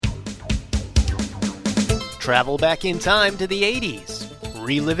travel back in time to the 80s,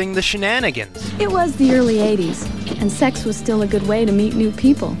 reliving the shenanigans. It was the early 80s, and sex was still a good way to meet new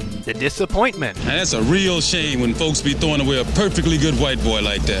people. The disappointment. Now that's a real shame when folks be throwing away a perfectly good white boy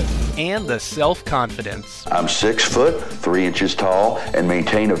like that. And the self-confidence. I'm 6 foot, 3 inches tall, and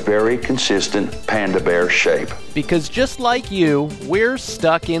maintain a very consistent panda bear shape. Because just like you, we're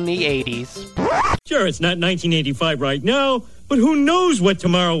stuck in the 80s. Sure, it's not 1985 right now, but who knows what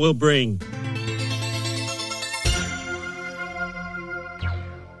tomorrow will bring.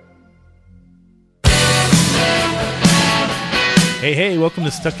 Hey, welcome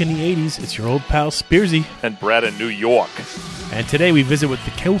to Stuck in the 80s. It's your old pal Spearsy. And Brad in New York. And today we visit with the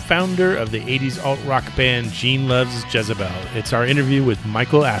co-founder of the 80s alt-rock band Gene Loves Jezebel. It's our interview with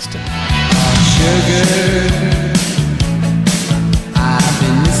Michael Aston. Sugar, I've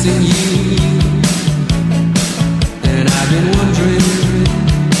been missing you, and I've been wondering,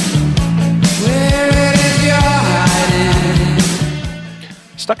 where it is you're hiding.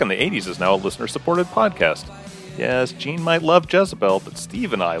 Stuck in the 80s is now a listener-supported podcast. Yes, Gene might love Jezebel, but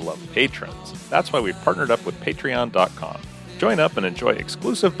Steve and I love patrons. That's why we've partnered up with Patreon.com. Join up and enjoy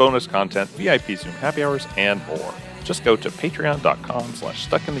exclusive bonus content, VIP Zoom happy hours, and more. Just go to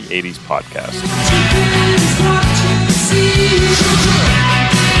patreon.com/stuckintheeighties-podcast.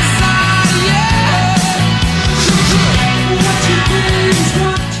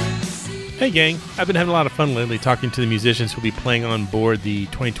 Hey gang, I've been having a lot of fun lately talking to the musicians who'll be playing on board the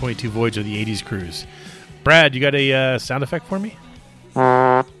 2022 voyage of the 80s cruise. Brad, you got a sound effect for me?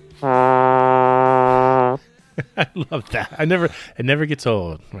 I love that. It never gets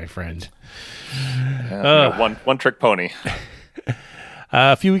old, my friend. One trick pony.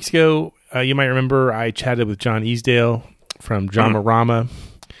 A few weeks ago, you might remember I chatted with John Easdale from Dramarama.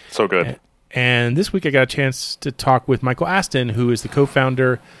 So good. And this week I got a chance to talk with Michael Aston, who is the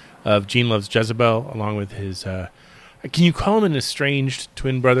co-founder of Gene Loves Jezebel, along with his... can you call him an estranged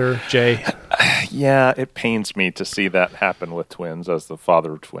twin brother, Jay? Yeah, it pains me to see that happen with twins as the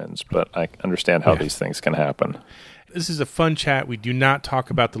father of twins, but I understand how these things can happen. This is a fun chat. We do not talk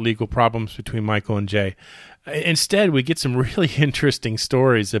about the legal problems between Michael and Jay. Instead, we get some really interesting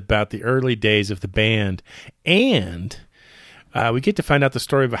stories about the early days of the band, and we get to find out the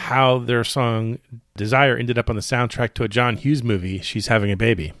story of how their song Desire ended up on the soundtrack to a John Hughes movie, She's Having a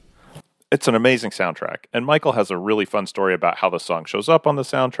Baby. It's an amazing soundtrack, and Michael has a really fun story about how the song shows up on the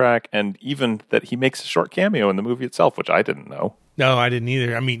soundtrack, and even that he makes a short cameo in the movie itself, which I didn't know. No, I didn't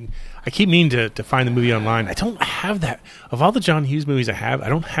either. I mean, I keep meaning to find the movie online. I don't have that. Of all the John Hughes movies I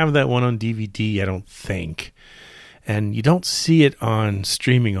don't have that one on DVD, I don't think. And you don't see it on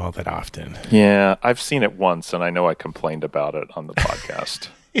streaming all that often. Yeah, I've seen it once, and I know I complained about it on the podcast.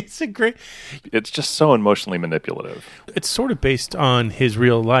 It's just so emotionally manipulative. It's sort of based on his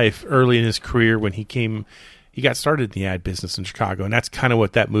real life early in his career when he got started in the ad business in Chicago, and that's kind of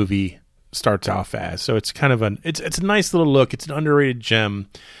what that movie starts off as. So it's kind of it's a nice little look. It's an underrated gem.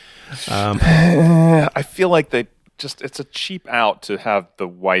 I feel like it's a cheap out to have the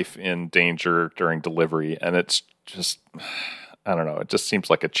wife in danger during delivery, and it's just, I don't know. It just seems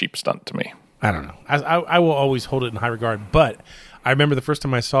like a cheap stunt to me. I don't know. I will always hold it in high regard, but I remember the first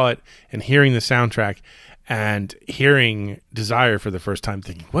time I saw it and hearing the soundtrack and hearing Desire for the first time,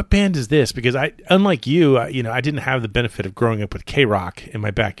 thinking, what band is this? Because unlike you, I didn't have the benefit of growing up with K-Rock in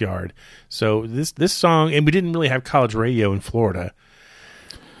my backyard. So this song, and we didn't really have college radio in Florida.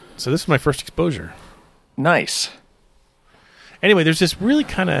 So this was my first exposure. Nice. Anyway, there's this really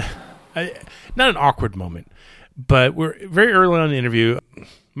kind of, not an awkward moment, but we're very early on in the interview.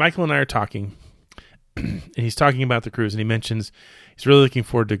 Michael and I are talking, and he's talking about the cruise, and he mentions he's really looking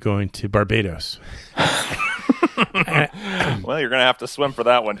forward to going to Barbados. Well, you're going to have to swim for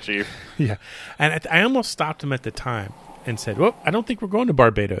that one, Chief. Yeah. And I almost stopped him at the time and said, well, I don't think we're going to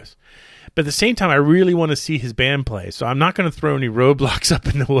Barbados. But at the same time, I really want to see his band play, so I'm not going to throw any roadblocks up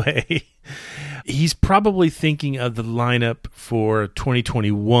in the way. He's probably thinking of the lineup for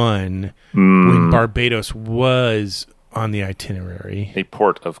 2021 when Barbados was on the itinerary. A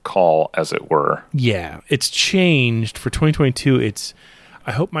port of call, as it were. Yeah, it's changed. For 2022,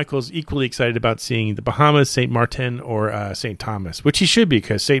 I hope Michael's equally excited about seeing the Bahamas, St. Martin, or St. Thomas, which he should be,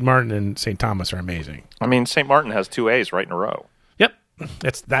 because St. Martin and St. Thomas are amazing. I mean, St. Martin has 2 A's right in a row. Yep,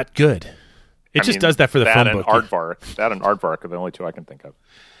 that's that good. It does that for the phone book. That and Aardvark are the only 2 I can think of.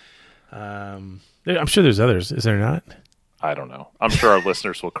 I'm sure there's others. Is there not? I don't know. I'm sure our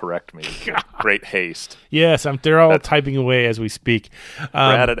listeners will correct me with great haste. Yes, they're all typing away as we speak.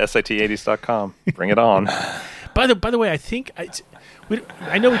 Brad at SAT80s.com. Bring it on. By the way, I think I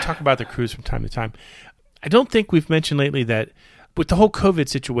know we talk about the cruise from time to time. I don't think we've mentioned lately that with the whole COVID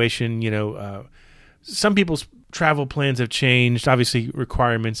situation, some people's travel plans have changed. Obviously,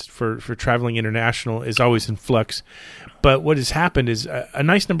 requirements for traveling international is always in flux. But what has happened is a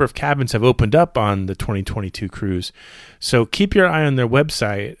nice number of cabins have opened up on the 2022 cruise. So keep your eye on their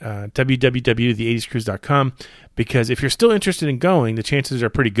website, www.the80scruise.com, because if you're still interested in going, the chances are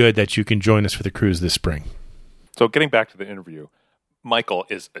pretty good that you can join us for the cruise this spring. So getting back to the interview, Michael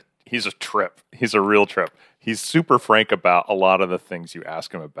he's a trip. He's a real trip. He's super frank about a lot of the things you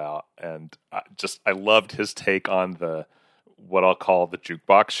ask him about. And I loved his take on what I'll call the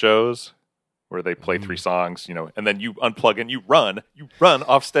jukebox shows, where they play 3 songs, and then you unplug and you run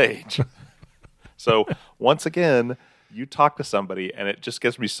off stage. So once again, you talk to somebody and it just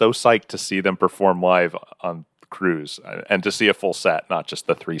gets me so psyched to see them perform live on the cruise and to see a full set, not just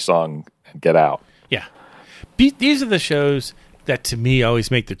the 3 song and get out. Yeah. These are the shows that to me always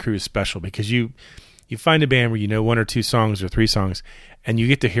make the cruise special, because you find a band where you know 1 or 2 songs or 3 songs and you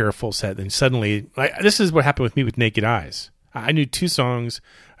get to hear a full set. Then suddenly, this is what happened with me with Naked Eyes. I knew 2 songs.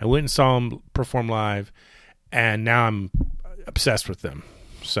 I went and saw them perform live, and now I'm obsessed with them.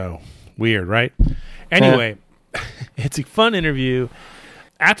 So weird, right? Anyway, it's a fun interview.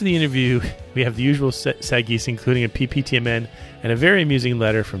 After the interview, we have the usual seggies, including a PPTMN and a very amusing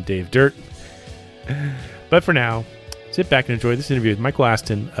letter from Dave Dirt. But for now, sit back and enjoy this interview with Michael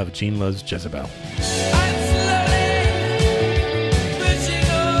Aston of Gene Loves Jezebel.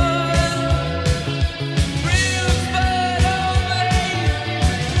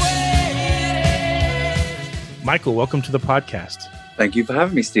 Michael, welcome to the podcast. Thank you for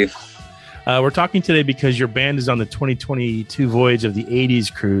having me, Steve. We're talking today because your band is on the 2022 voyage of the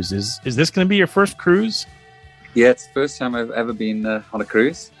 80s cruise. Is this going to be your first cruise? Yeah, it's the first time I've ever been on a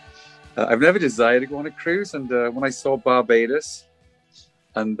cruise. I've never desired to go on a cruise, and when I saw Barbados,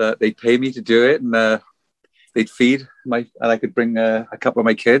 and they'd pay me to do it, and they'd feed and I could bring a couple of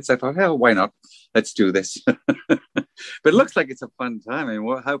my kids, I thought, hell, why not? Let's do this. But it looks like it's a fun time. I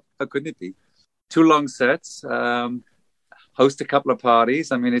mean, how couldn't it be? 2 long sets, host a couple of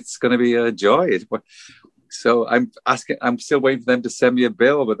parties. I mean, it's going to be a joy. So I'm still waiting for them to send me a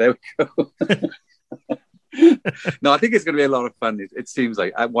bill, but there we go. No, I think it's going to be a lot of fun. It seems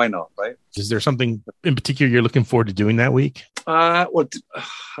like, why not, right? Is there something in particular you're looking forward to doing that week? Well,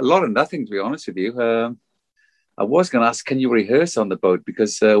 a lot of nothing, to be honest with you. I was going to ask, can you rehearse on the boat?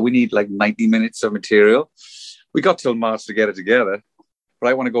 Because we need like 90 minutes of material. We got till March to get it together. But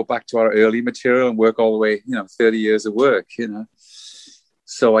I want to go back to our early material and work all the way, 30 years of work,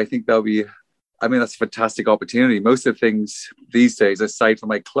 So I think that's a fantastic opportunity. Most of the things these days, aside from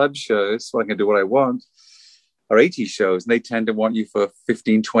my club shows, where I can do what I want, are 80 shows. And they tend to want you for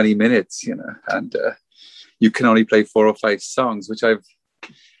 15, 20 minutes, and you can only play 4 or 5 songs, which I've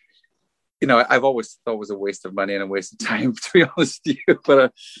always thought was a waste of money and a waste of time, to be honest with you.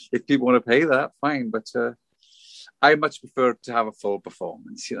 But if people want to pay that, fine. But I much prefer to have a full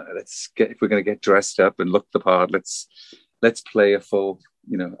performance. If we're going to get dressed up and look the part, let's play a full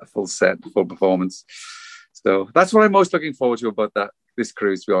set, full performance. So that's what I'm most looking forward to about this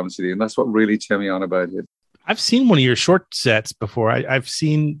cruise, to be honest with you. And that's what really turned me on about it. I've seen one of your short sets before. I've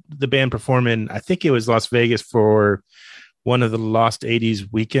seen the band perform in, I think it was Las Vegas for one of the Lost 80s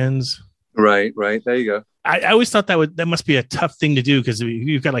weekends. Right. There you go. I always thought that must be a tough thing to do, because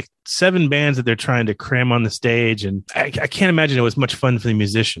you've got like 7 bands that they're trying to cram on the stage, and I can't imagine it was much fun for the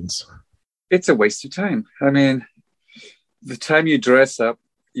musicians. It's a waste of time. I mean, the time you dress up,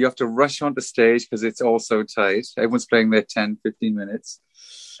 you have to rush onto stage because it's all so tight. Everyone's playing their 10, 15 minutes.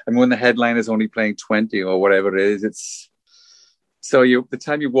 And when the headline is only playing 20 or whatever it is, it's so the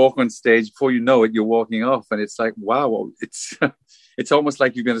time you walk on stage, before you know it, you're walking off, and it's like, wow, it's almost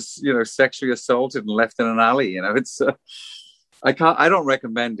like you've been, sexually assaulted and left in an alley. It's I don't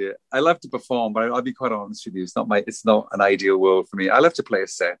recommend it. I love to perform, but I'll be quite honest with you, it's not an ideal world for me. I love to play a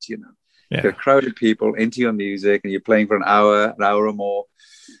set. Yeah. Get crowded people into your music, and you're playing for an hour or more.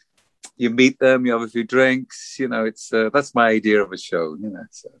 You meet them, you have a few drinks. That's my idea of a show.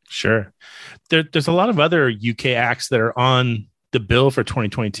 So. Sure. There's a lot of other UK acts that are on the bill for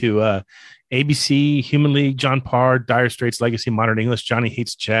 2022. ABC, Human League, John Parr, Dire Straits, Legacy, Modern English, Johnny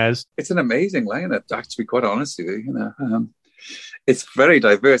Hates Jazz. It's an amazing lineup, to be quite honest with you. It's very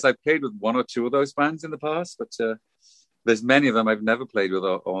diverse. I've played with 1 or 2 of those bands in the past, but there's many of them I've never played with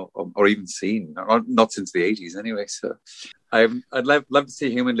or even seen, not since the 80s anyway. So I'd love to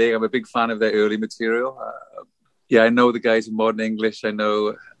see Human League. I'm a big fan of their early material. I know the guys in Modern English. I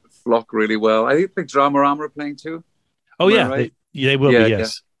know Flock really well. I think Dramarama are playing too. Oh, yeah. Right? They will be, yes. Yeah.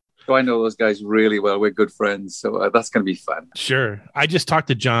 So I know those guys really well. We're good friends. So that's going to be fun. Sure. I just talked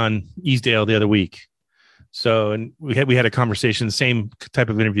to John Easdale the other week. So, and we had a conversation, the same type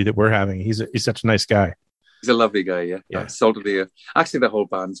of interview that we're having. He's such a nice guy. He's a lovely guy, yeah. Yeah. Salt of the earth. Actually, the whole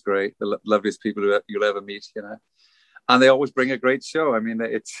band's great. The loveliest people you'll ever meet, you know. And they always bring a great show. I mean,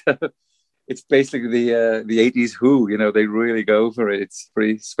 it's it's basically the 80s Who, you know. They really go for it. It's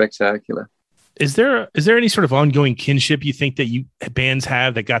pretty spectacular. Is there any sort of ongoing kinship you think that bands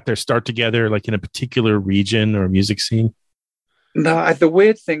have that got their start together, like in a particular region or music scene? No, the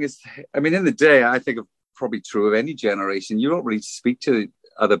weird thing is, I mean, in the day, I think of probably true of any generation. You don't really speak to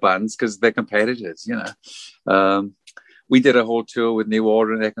other bands because they're competitors, you know. We did a whole tour with New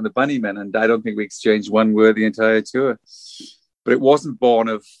Order and Echo and the Bunnymen, and I don't think we exchanged one word the entire tour. But it wasn't born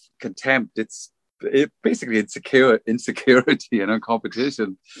of contempt. It basically insecurity, you know,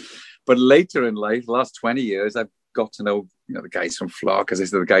 competition. But later in life, the last 20 years, I've got to know, you know, the guys from Flock, as I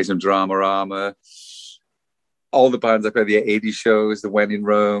said, the guys from Dramarama, all the bands I played, the 80 shows, the When in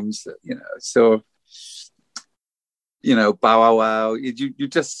Rome's, you know. So, you know, Bow Wow Wow. You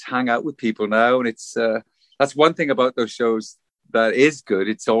just hang out with people now, and it's that's one thing about those shows that is good.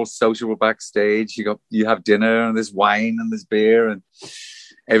 It's all sociable backstage. You have dinner, and there's wine and there's beer, and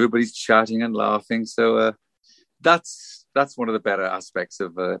everybody's chatting and laughing. So that's one of the better aspects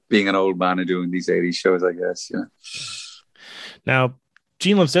of being an old man and doing these 80s shows, I guess. Yeah. Now,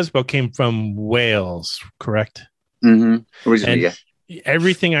 Gene Loves Jezebel came from Wales, correct? Mm-hmm. Originally, and yeah.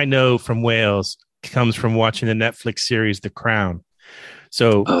 Everything I know from Wales comes from watching the Netflix series The Crown.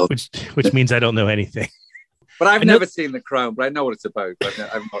 So, which means I don't know anything. But I've never seen The Crown, but I know what it's about. But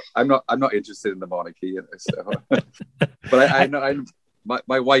I'm not interested in the monarchy, you know. So. But I know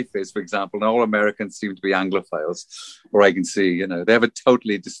my wife is, for example, and all Americans seem to be Anglophiles, or I can see, you know, they have a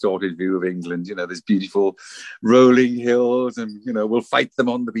totally distorted view of England. You know, there's beautiful rolling hills, and you know, we'll fight them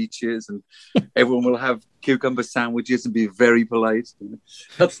on the beaches, and everyone will have cucumber sandwiches and be very polite.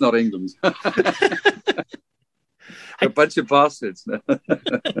 That's not England. A bunch of bastards.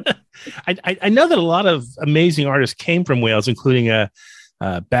 I know that a lot of amazing artists came from Wales, including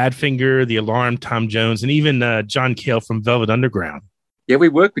Badfinger, The Alarm, Tom Jones, and even John Cale from Velvet Underground. Yeah, we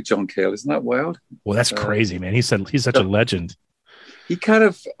worked with John Cale. Isn't that wild? Well, that's crazy, man. He's such a legend. He kind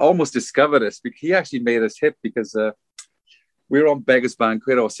of almost discovered us. He actually made us hip because we were on Beggars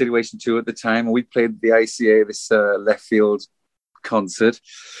Banquet or Situation 2 at the time, and we played the ICA, this left field concert,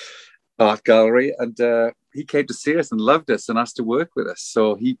 art gallery, and he came to see us and loved us and asked to work with us.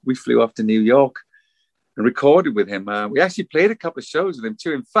 So we flew off to New York and recorded with him. We actually played a couple of shows with him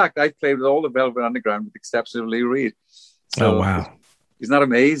too. In fact, I played with all the Velvet Underground with the exception of Lou Reed. So, oh, wow. Isn't that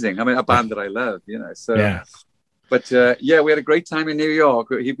amazing? I mean, a band that I love, you know. So, yeah. But we had a great time in New York.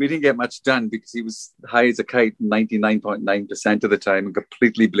 We didn't get much done because he was high as a kite 99.9% of the time and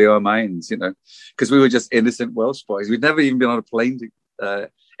completely blew our minds, you know, because we were just innocent Welsh boys. We'd never even been on a plane to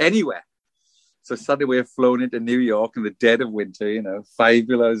anywhere. So suddenly we're flown into New York in the dead of winter, you know, 5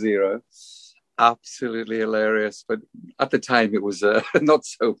 below zero. Absolutely hilarious. But at the time it was not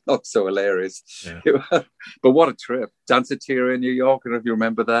so hilarious. Yeah. But what a trip. Danceteria in New York. I don't know if you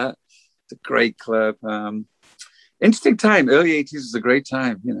remember that. It's a great club. Interesting time. Early 80s was a great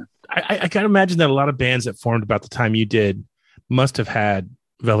time, you know. I can imagine that a lot of bands that formed about the time you did must have had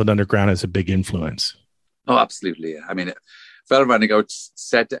Velvet Underground as a big influence. Oh, absolutely. Yeah. I mean, Velvet Underground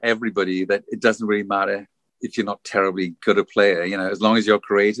said to everybody that it doesn't really matter if you're not terribly good a player, you know, as long as you're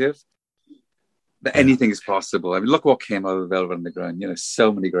creative, anything is possible. I mean, look what came out of Velvet Underground. You know,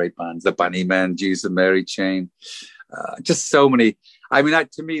 so many great bands. The Bunnymen, Jesus and Mary Chain, just so many. I mean,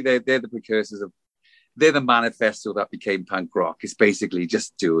 to me, they're the precursors of. They're the manifesto that became punk rock. It's basically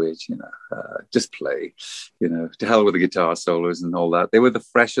just do it, you know, just play, you know, to hell with the guitar solos and all that. They were the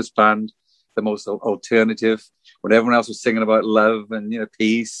freshest band, the most alternative. When everyone else was singing about love and, you know,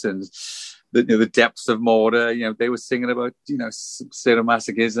 peace and the depths of Mordor, you know, they were singing about, you know,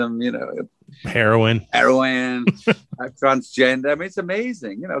 sadomasochism, you know, heroin, transgender. I mean, it's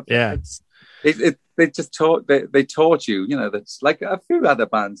amazing, you know. Yeah. They just taught they taught you, you know, that's like a few other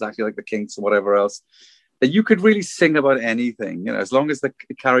bands actually, like the Kinks or whatever else, that you could really sing about anything, you know, as long as it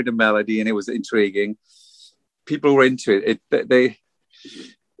carried a melody and it was intriguing. People were into it. They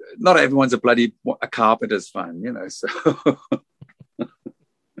not everyone's a Carpenters fan, you know. So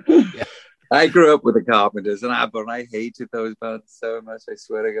yeah. I grew up with the Carpenters and ABBA, and I hated those bands so much. I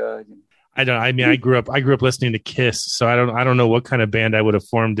swear to God. I don't. I mean, I grew up listening to Kiss, so I don't know what kind of band I would have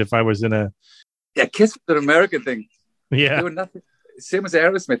formed if I was in a. Yeah, Kiss was an American thing. Yeah, they were nothing. Same as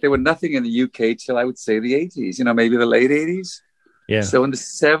Aerosmith, they were nothing in the UK till I would say the 80s. You know, maybe the late 80s. Yeah. So in the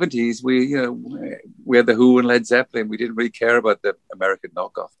 70s, we had the Who and Led Zeppelin. We didn't really care about the American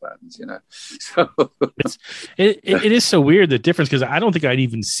knockoff bands. You know, so it is so weird, the difference, because I don't think I'd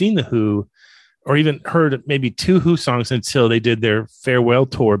even seen the Who or even heard maybe 2 Who songs until they did their farewell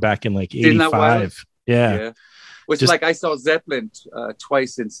tour back in like 85. Yeah. Which like I saw Zeppelin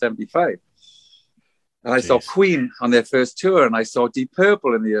twice in 75. And I saw Queen on their first tour, and I saw Deep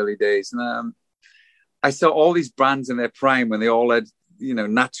Purple in the early days. And I saw all these bands in their prime when they all had,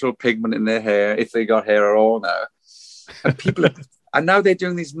 natural pigment in their hair, if they got hair at all now. And and now they're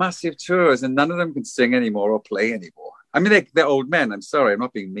doing these massive tours, and none of them can sing anymore or play anymore. I mean, they're old men. I'm sorry, I'm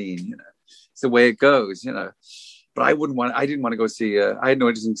not being mean. It's the way it goes. But I didn't want to go see. I had no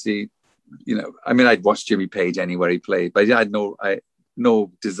interest in see. I mean, I'd watch Jimmy Page anywhere he played, but I had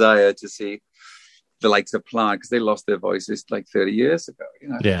no desire to see the likes of Plant because they lost their voices like 30 years ago.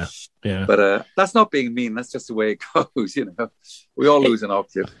 Yeah. But that's not being mean. That's just the way it goes. We all lose an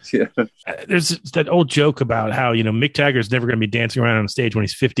octave. Yeah. There's that old joke about how Mick Jagger's never going to be dancing around on stage when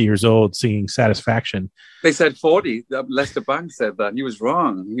he's 50 years old singing Satisfaction. They said 40. Lester Bangs said that. He was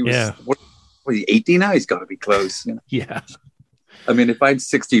wrong. He was what is he, 80 now? He's got to be close. Yeah. I mean, if I'm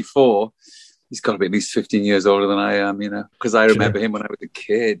 64, he's got to be at least 15 years older than I am, because I remember him when I was a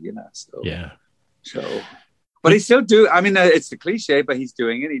kid, So, yeah. So, but he still do. I mean, it's the cliche, but he's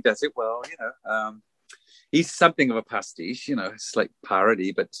doing it. He does it well, He's something of a pastiche, it's like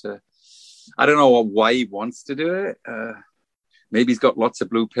parody, but I don't know why he wants to do it. Maybe he's got lots of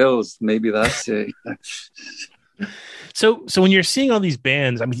blue pills. Maybe that's it. So when you're seeing all these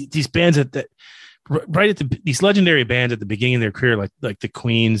bands, I mean, these bands these legendary bands at the beginning of their career, like the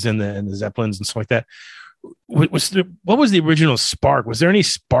Queens and the Zeppelins and stuff like that. What was the original spark? Was there any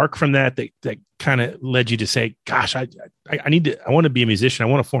spark from that kind of led you to say, "Gosh, I want to be a musician. I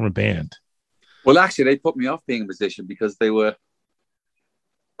want to form a band"? Well, actually, they put me off being a musician because they were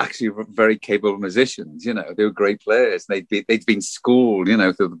actually very capable musicians. They were great players. They'd been schooled,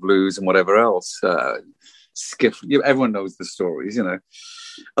 through the blues and whatever else. Skiff, everyone knows the stories,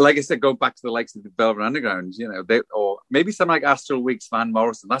 Like I said, go back to the likes of the Velvet Underground, or maybe something like Astral Weeks, Van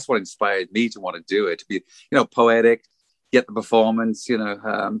Morrison. That's what inspired me to want to do it, to be, poetic, get the performance,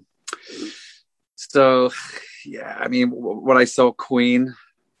 So, yeah, I mean, when I saw Queen,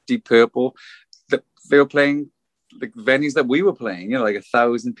 Deep Purple, they were playing the venues that we were playing, like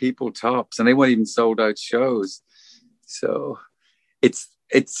 1,000 people tops, and they weren't even sold out shows. So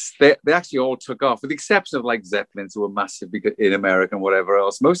they actually all took off, with the exception of like Zeppelins, who were massive in America and whatever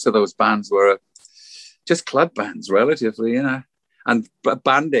else. Most of those bands were just club bands, relatively, And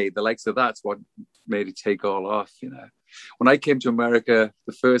Band-Aid, the likes of that's what made it take all off, When I came to America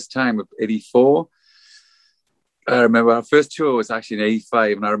the first time of '84, I remember our first tour was actually in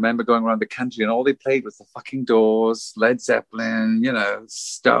 '85, and I remember going around the country, and all they played was the fucking Doors, Led Zeppelin,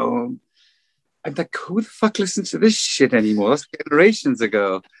 Stone. I'm like, who the fuck listens to this shit anymore? That's generations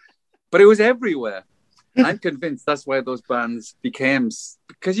ago. But it was everywhere. I'm convinced that's why those bands became,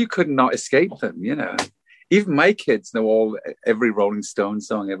 because you could not escape them, Even my kids know every Rolling Stone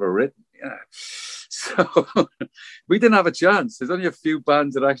song ever written, So we didn't have a chance. There's only a few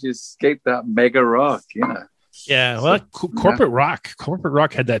bands that actually escaped that mega rock, Yeah, well, corporate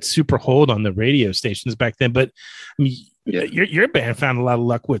rock had that super hold on the radio stations back then. But I mean, your band found a lot of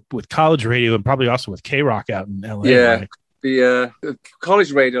luck with college radio and probably also with K-Rock out in LA. Yeah, right? the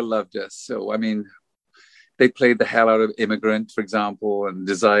college radio loved us. So I mean, they played the hell out of Immigrant, for example, and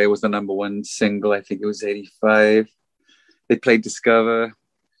Desire was the #1 single. I think it was '85. They played Discover,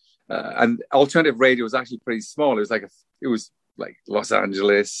 and alternative radio was actually pretty small. It was like Los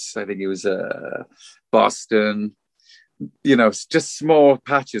Angeles. I think it was Boston. Just small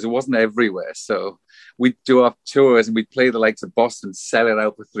patches. It wasn't everywhere. So we'd do our tours and we'd play the likes of Boston, sell it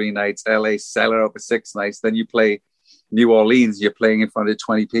out for 3 nights, LA, sell it out for 6 nights. Then you play New Orleans, you're playing in front of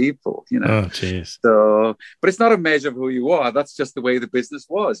 20 people, Oh, jeez. So, but it's not a measure of who you are. That's just the way the business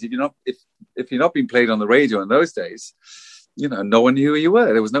was. If you're not being played on the radio in those days, no one knew who you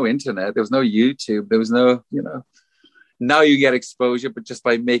were. There was no internet. There was no YouTube. There was no, Now you get exposure, but just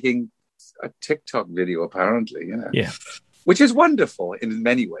by making a TikTok video, apparently, Yeah. Which is wonderful in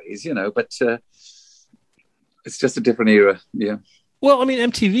many ways, but it's just a different era. Yeah. Well, I mean,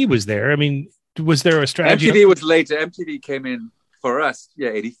 MTV was there. I mean, was there a strategy? MTV was later. MTV came in for us. Yeah,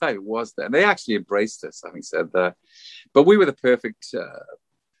 '85 it was there. And they actually embraced us, having said that. But we were the perfect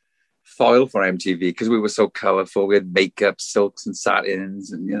foil for MTV because we were so colorful. We had makeup, silks and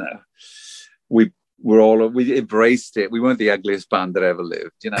satins, and, we embraced it. We weren't the ugliest band that ever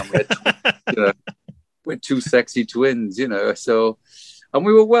lived. We're 2 sexy twins, so, and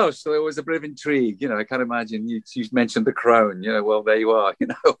we were Welsh, so there was a bit of intrigue. I can't imagine you mentioned the Crown, well, there you are,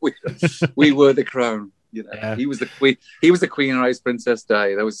 we were the Crown. You know, Yeah. he was the queen. He was the queen, and I was Princess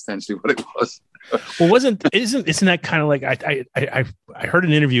Di. That was essentially what it was. Well, isn't that kind of like I heard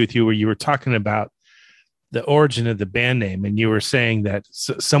an interview with you where you were talking about the origin of the band name, and you were saying that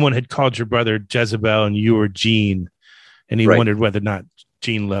someone had called your brother Jezebel and you were Gene, and he wondered whether or not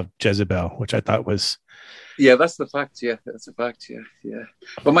Gene loved Jezebel, which I thought was. Yeah, that's the fact. Yeah, that's a fact. Yeah.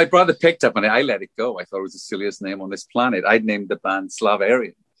 But my brother picked up on it. I let it go. I thought it was the silliest name on this planet. I'd named the band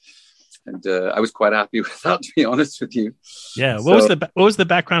Slavarian, and I was quite happy with that, to be honest with you. Yeah. What was the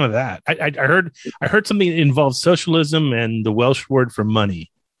background of that? I heard something that involved socialism and the Welsh word for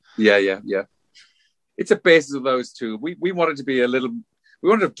money. Yeah. It's a basis of those two. We wanted to be we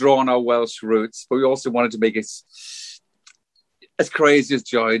wanted to draw on our Welsh roots, but we also wanted to make it as crazy as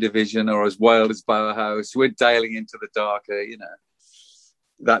Joy Division or as wild as Bauhaus. We're dialing into the darker,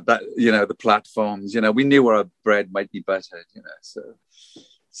 the platforms. We knew where our bread might be buttered,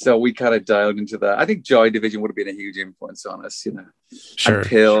 So we kind of dialed into that. I think Joy Division would have been a huge influence on us,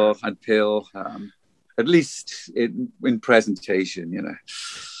 Sure. And Pill, at least in presentation,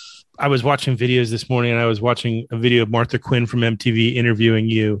 I was watching videos this morning, and I was watching a video of Martha Quinn from MTV interviewing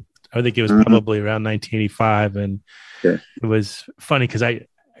you. I think it was probably around 1985, and it was funny because I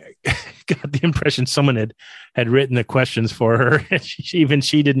got the impression someone had written the questions for her, and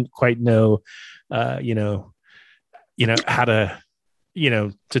she didn't quite know, how to,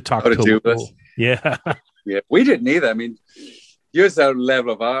 to talk to do people. Yeah, we didn't either. I mean, here's our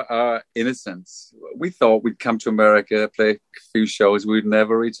level of our innocence. We thought we'd come to America, play a few shows, we'd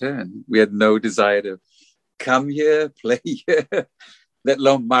never return. We had no desire to come here, play here, let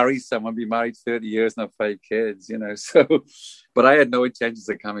alone marry someone, be married 30 years and have 5 kids, So, but I had no intentions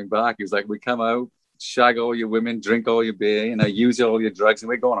of coming back. It was like, we come out, shag all your women, drink all your beer, use all your drugs, and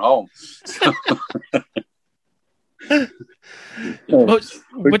we're going home. So,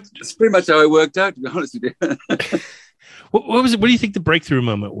 it's pretty much how it worked out, to be honest with you. What do you think the breakthrough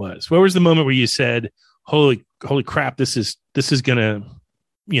moment was? What was the moment where you said, holy crap, this is going to,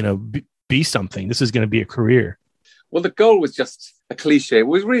 be something. This is going to be a career. Well, the goal was just a cliche. It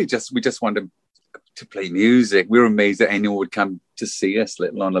was really we just wanted to play music. We were amazed that anyone would come to see us,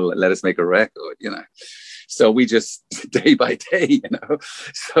 let alone let us make a record, So we just, day by day,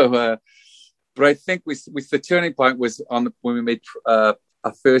 So, but I think the turning point was when we made our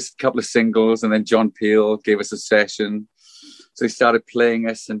first couple of singles, and then John Peel gave us a session. So he started playing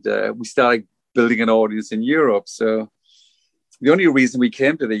us, and we started building an audience in Europe. So the only reason we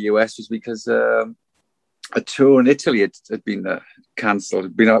came to the US was because a tour in Italy had been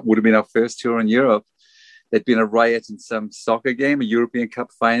cancelled. Would have been our first tour in Europe. There'd been a riot in some soccer game, a European Cup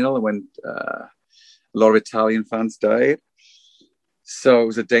final, when a lot of Italian fans died. So it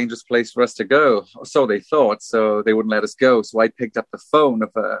was a dangerous place for us to go. So they thought. So they wouldn't let us go. So I picked up the phone. A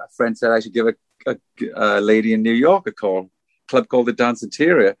friend said I should give a lady in New York a call, club called the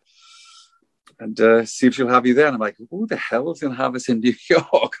Danceteria, and see if she'll have you there. And I'm like, who the hell is going to have us in New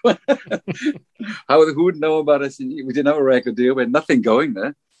York? Who would know about us? We didn't have a record deal. We had nothing going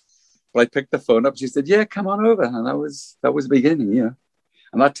there. But I picked the phone up. She said, yeah, come on over. And that was the beginning,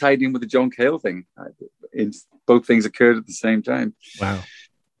 And that tied in with the John Cale thing. Both things occurred at the same time. Wow.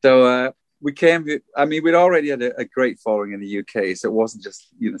 So we came, we'd already had a great following in the UK. So it wasn't just,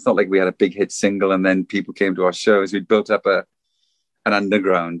 it's not like we had a big hit single and then people came to our shows. We'd built up an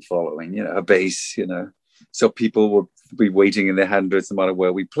underground following, a base, So people would be waiting in their hundreds no matter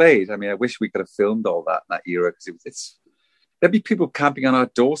where we played. I wish we could have filmed all that in that era, because there'd be people camping on our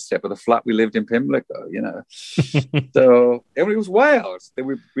doorstep of the flat we lived in Pimlico, So it was wild.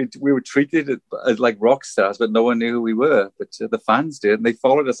 We were treated as like rock stars, but no one knew who we were. But the fans did, and they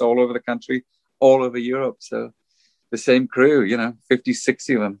followed us all over the country, all over Europe. So the same crew, 50,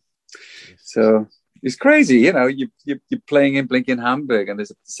 60 of them. So it's crazy, you're playing in Blinking Hamburg, and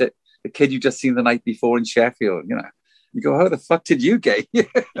there's a kid you just seen the night before in Sheffield, You go, how the fuck did you get here?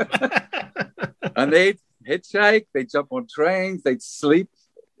 And they'd hitchhike, they'd jump on trains, they'd sleep,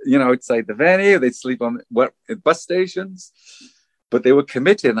 outside the venue, they'd sleep at bus stations, but they were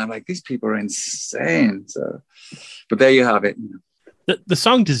committed. And I'm like, these people are insane. So, but there you have it. The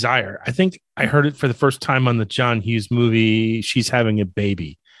song Desire, I think I heard it for the first time on the John Hughes movie, She's Having a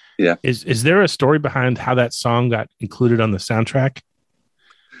Baby. Yeah. Is there a story behind how that song got included on the soundtrack?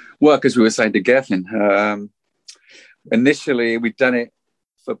 Well, because we were signed to Geffen. Initially, we'd done it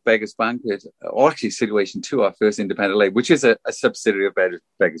for Beggars Banquet, or actually Situation 2, our first independent label, which is a subsidiary of Beggars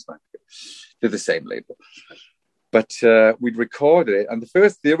Banquet. They're the same label. But we'd recorded it, and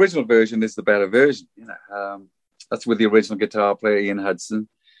the original version is the better version. That's with the original guitar player, Ian Hudson,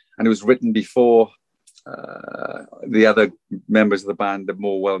 and it was written before the other members of the band, the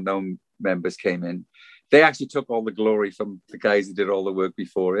more well-known members, came in. They actually took all the glory from the guys who did all the work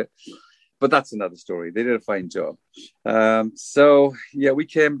before it. But that's another story. They did a fine job. So, yeah, we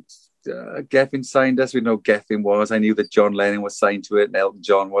came... Geffen signed us. We know Geffen was. I knew that John Lennon was signed to it, and Elton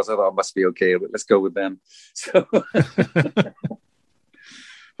John was. I thought it must be okay, but let's go with them. So,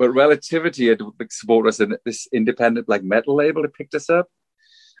 but Relativity had supported us in this independent like metal label that picked us up,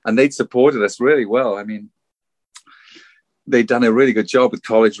 and they'd supported us really well. I mean, they'd done a really good job with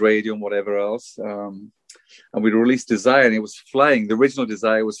college radio and whatever else. And we released Desire, and it was flying. The original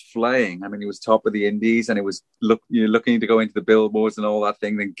Desire was flying. I mean, it was top of the indies, and it was looking to go into the billboards and all that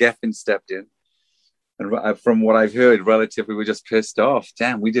thing. Then Geffen stepped in, and from what I've heard, Relatively were just pissed off.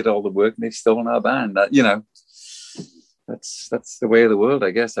 Damn, we did all the work, and they've stolen our band. That's the way of the world,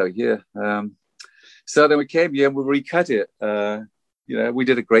 I guess, out here. So then we came here and we recut it. We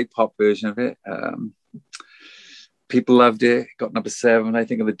did a great pop version of it. People loved it. Got number 7, I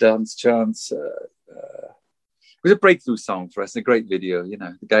think, of the dance charts. It was a breakthrough song for us and a great video.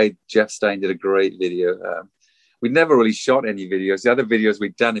 The guy Jeff Stein did a great video. We'd never really shot any videos. The other videos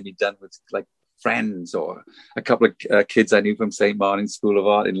we'd done had been done with like friends or a couple of kids I knew from St. Martin's School of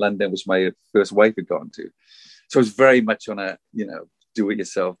Art in London, which my first wife had gone to. So it was very much on a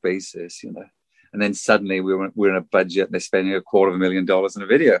do-it-yourself basis. And then suddenly we were in a budget and they're spending $250,000 in a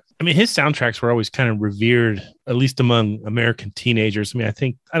video. I mean, his soundtracks were always kind of revered, at least among American teenagers. I mean,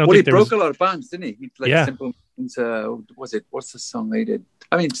 he broke a lot of bands, didn't he? Yeah. What's the song they did?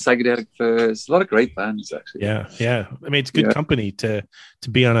 I mean, Psychedelic Furs, a lot of great bands, actually. Yeah. I mean, it's good company to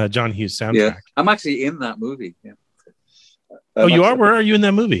be on a John Hughes soundtrack. Yeah. I'm actually in that movie. Yeah. Oh, you are? Where are you in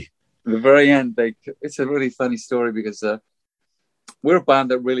that movie? At the very end, it's a really funny story because we're a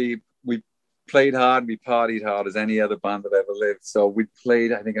band that really... we played hard, we partied hard as any other band that ever lived. So we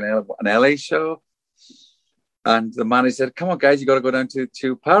played, I think, an LA show, and the manager said, "Come on, guys, you got to go down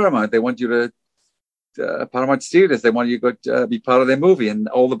to Paramount. They want you to Paramount Studios. They want you to go be part of their movie." And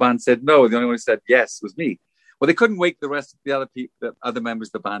all the band said no. The only one who said yes was me. Well, they couldn't wake the rest of the other people, the other members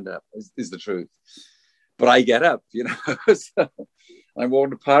of the band up. Is the truth. But I get up, So I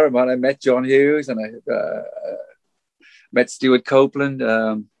walked to Paramount. I met John Hughes, and I met Stuart Copeland.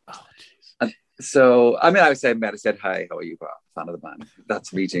 So, I mean, I said, "Hi, how are you, bro? Fan of the band."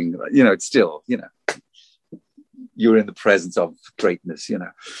 That's meeting, it's still, you're in the presence of greatness,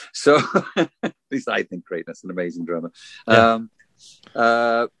 So, at least I think greatness, an amazing drummer.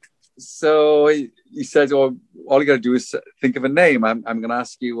 Yeah. So he says, "Oh, all you got to do is think of a name. I'm going to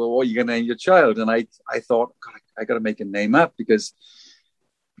ask you, well, what are you going to name your child?" And I thought, God, I got to make a name up because,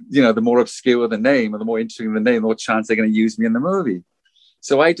 the more obscure the name or the more interesting the name, the more chance they're going to use me in the movie.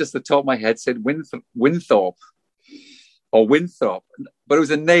 So I just, at the top of my head, said Winthorpe, but it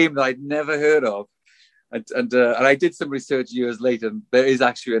was a name that I'd never heard of. And I did some research years later, and there is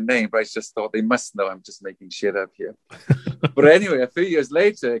actually a name, but I just thought they must know I'm just making shit up here. But anyway, a few years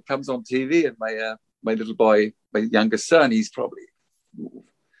later, it comes on TV, and my little boy, my youngest son, he's probably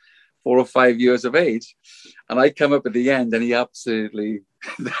 4 or 5 years of age, and I come up at the end, and he absolutely...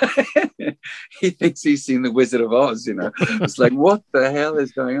 he thinks he's seen the Wizard of Oz, It's like, what the hell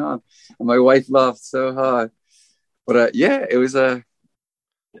is going on? And my wife laughed so hard. But it was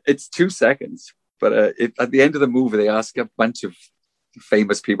it's 2 seconons. But at the end of the movie, they ask a bunch of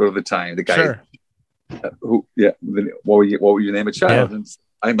famous people of the time. The guy, sure. What would you name a child? Yeah.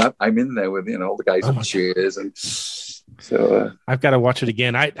 And I'm in there with all the guys with cheers, and so I've got to watch it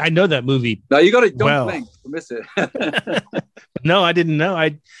again. I know that movie. No, you got to don't blink, miss it. No, I didn't know.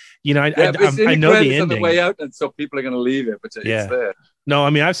 I know the ending on the way out, and so people are going to leave it, but it's there. No, I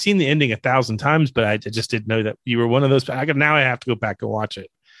mean, I've seen the ending 1,000 times, but I just didn't know that you were one of those. Now I have to go back and watch it.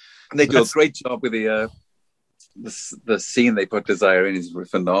 And they do a great job with the scene they put Desire in is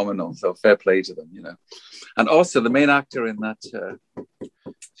phenomenal. So fair play to them, And also the main actor in that, do you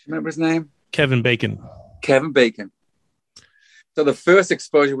remember his name? Kevin Bacon. So the first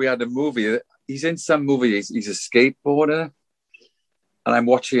exposure we had to movie, he's in some movie. He's a skateboarder. And I'm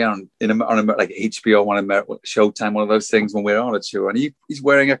watching on like HBO, Showtime, one of those things when we're on a tour. And he's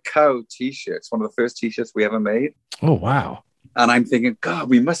wearing a cow T-shirt. It's one of the first T-shirts we ever made. Oh, wow. And I'm thinking, God,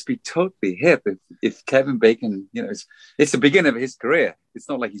 we must be totally hip if Kevin Bacon, it's the beginning of his career. It's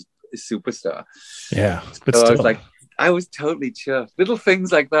not like he's a superstar. Yeah. But so still. I was totally chuffed. Little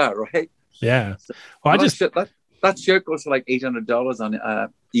things like that, right? Yeah. Well, that shirt goes for like $800 on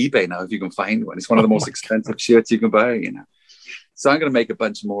eBay now, if you can find one. It's one of the most expensive shirts you can buy, So I'm going to make a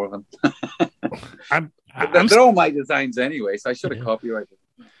bunch more of them. They're all my designs anyway, so I should have copyrighted them.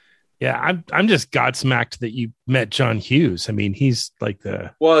 Yeah, I'm just godsmacked that you met John Hughes. I mean, he's like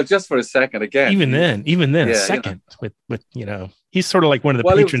just for a second again. Even then, a second with he's sort of like one of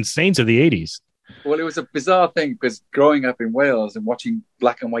the patron saints of the 80s. Well, it was a bizarre thing because growing up in Wales and watching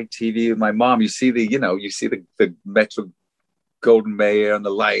black and white TV with my mom, you see the Metro Golden Mayor and the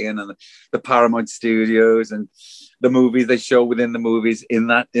Lion and the Paramount Studios and the movies they show within the movies in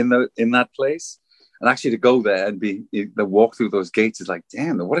that place. And actually to go there and the walk through those gates is like,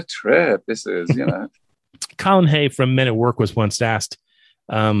 damn, what a trip this is, you know. Colin Hay from Men at Work was once asked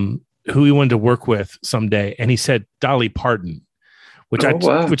who he wanted to work with someday, and he said Dolly Parton, which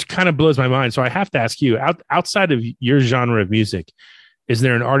which kind of blows my mind. So I have to ask you, outside of your genre of music, is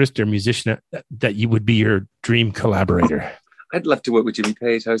there an artist or musician that you would be your dream collaborator? I'd love to work with Jimmy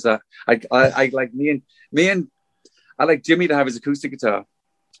Page. How's that? I like I like Jimmy to have his acoustic guitar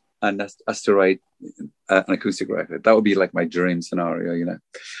and us to write an acoustic record. That would be like my dream scenario, you know.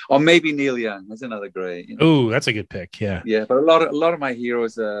 Or maybe Neil Young. That's another great. You know? Oh, that's a good pick. Yeah. Yeah, but a lot of my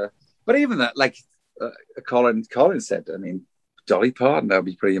heroes. But even that, like Colin said, I mean, Dolly Parton, that would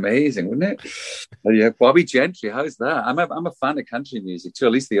be pretty amazing, wouldn't it? Yeah, Bobby Gentry, how's that? I'm a fan of country music too,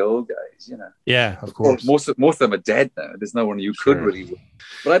 at least the old guys, you know. Yeah, of course. Most of them are dead now. There's no one you could really work.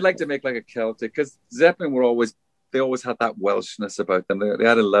 But I'd like to make like a Celtic, because Zeppelin they always had that Welshness about them. They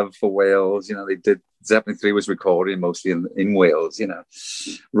had a love for Wales, you know. They did Zeppelin 3 was recorded mostly in Wales, you know.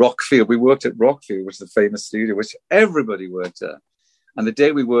 Rockfield, we worked at Rockfield, which is a famous studio, which everybody worked at. And the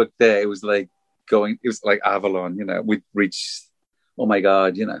day we worked there, it was like Avalon, you know. We'd reached, oh my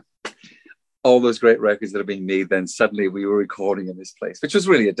God, you know, all those great records that are being made. Then suddenly we were recording in this place, which was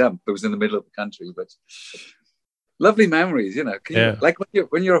really a dump. It was in the middle of the country, but lovely memories, you know. Like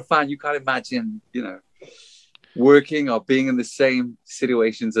when you're a fan, you can't imagine, you know, working or being in the same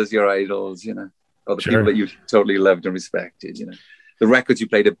situations as your idols, you know, or the people that you totally loved and respected, you know, the records you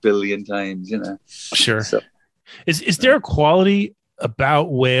played 1 billion times, you know. Sure. So, is there a quality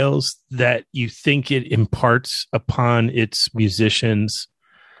about Wales that you think it imparts upon its musicians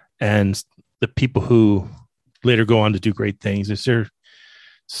and the people who later go on to do great things? Is there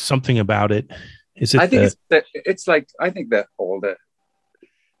something about it? Is it? I think I think that all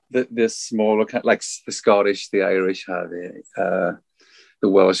the smaller, like the Scottish, the Irish have it, the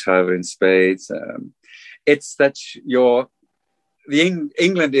Welsh have it in spades. It's that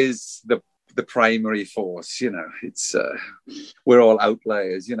England is the primary force, you know. It's we're all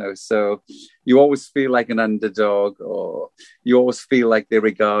outliers, you know, so you always feel like an underdog, or you always feel like they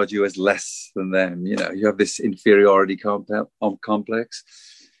regard you as less than them, you know. You have this inferiority complex.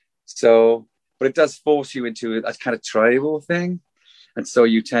 So, but it does force you into a kind of tribal thing, and so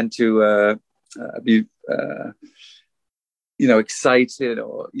you tend to be you know, excited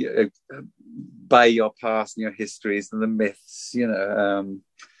or by your past and your histories and the myths, you know.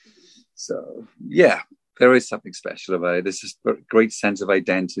 So, yeah, there is something special about it. There's just a great sense of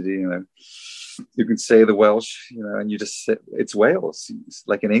identity, you know. You can say the Welsh, you know, and you just sit, it's Wales. It's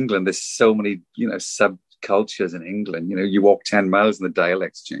like in England, there's so many, you know, subcultures in England. You know, you walk 10 miles and the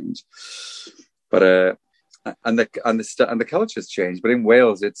dialects change. But, and the cultures change. But in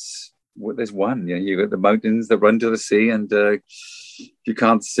Wales, there's one, you know, you got the mountains that run to the sea, and if you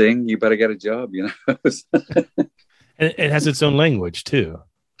can't sing, you better get a job, you know. And it has its own language, too.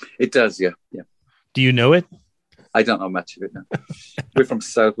 It does, yeah. Do you know it? I don't know much of it now. We're from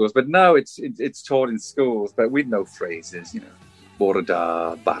South Wales, but no, it's taught in schools. But we know phrases, you know, Bore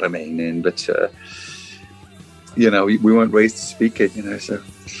da, Baramainen, but you know, we weren't raised to speak it, you know. So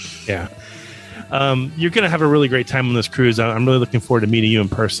yeah, you're going to have a really great time on this cruise. I'm really looking forward to meeting you in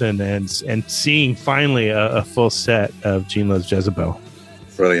person and seeing finally a full set of Gene Loves Jezebel.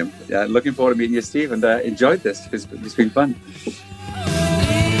 Brilliant. Yeah, looking forward to meeting you, Steve, and enjoyed this. It's been fun.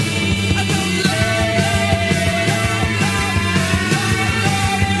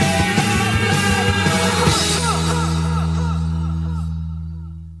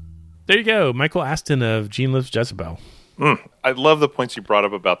 There you go, Michael Aston of Gene Loves Jezebel. I love the points you brought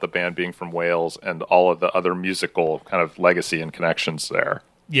up about the band being from Wales and all of the other musical kind of legacy and connections there.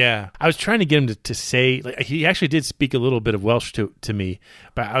 Yeah, I was trying to get him to say, like, he actually did speak a little bit of Welsh to me,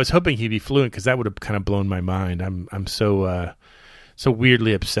 but I was hoping he'd be fluent because that would have kind of blown my mind. I'm so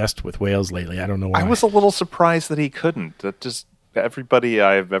weirdly obsessed with Wales lately. I don't know why. I was a little surprised that he couldn't. That just everybody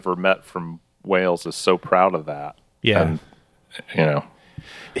I've ever met from Wales is so proud of that. Yeah, and, you know.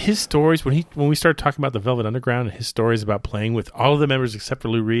 His stories, when we started talking about the Velvet Underground and his stories about playing with all of the members except for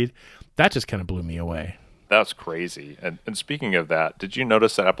Lou Reed, that just kind of blew me away. That's crazy. And speaking of that, did you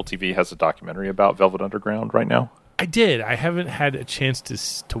notice that Apple TV has a documentary about Velvet Underground right now? I did. I haven't had a chance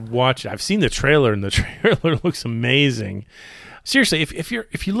to watch it. I've seen the trailer, and the trailer looks amazing. Seriously, if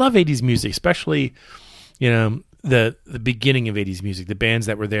you love 80s music, especially, you know, the beginning of 80s music, the bands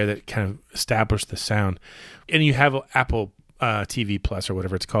that were there that kind of established the sound, and you have Apple TV Plus or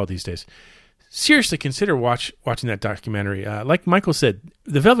whatever it's called these days, seriously consider watching that documentary. Like Michael said,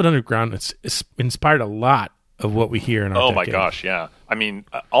 the Velvet Underground it's inspired a lot of what we hear in our Oh my decade. gosh, yeah. I mean,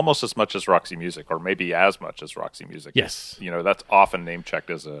 almost as much as Roxy Music, or maybe as much as Roxy Music. Yes. You know, that's often name checked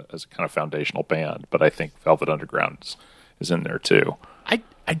as a kind of foundational band, but I think Velvet Underground is in there too.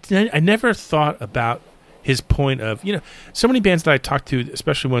 I never thought about his point of, so many bands that I talk to,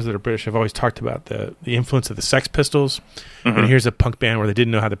 especially ones that are British, have always talked about the influence of the Sex Pistols. Mm-hmm. And here's a punk band where they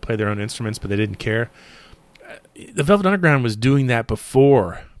didn't know how to play their own instruments, but they didn't care. The Velvet Underground was doing that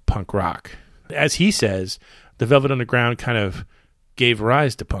before punk rock. As he says, the Velvet Underground kind of gave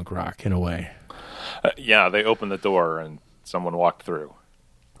rise to punk rock in a way. Yeah, they opened the door and someone walked through.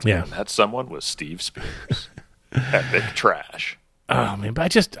 Yeah. And that someone was Steve Spears. Epic trash. Oh man,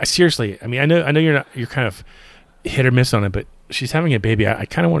 but I seriously, I know you're kind of hit or miss on it, but she's having a baby. I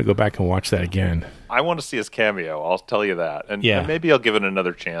kind of want to go back and watch that again. I want to see his cameo. I'll tell you that, and Yeah. maybe I'll give it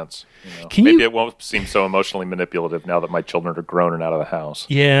another chance. Can maybe you- it won't seem so emotionally manipulative now that my children are grown and out of the house.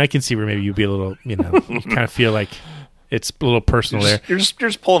 Yeah, I can see where maybe you'd be a little, you kind of feel like it's a little personal there. You're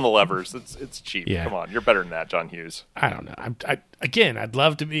just pulling the levers. It's cheap. Yeah. Come on, you're better than that, John Hughes. I don't know. I'd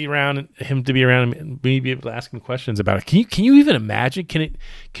love to be around him, and me be able to ask him questions about it. Can you even imagine?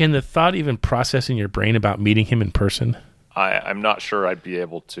 Can the thought even process in your brain about meeting him in person? I'm not sure I'd be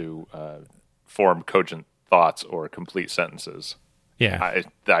able to form cogent thoughts or complete sentences. Yeah.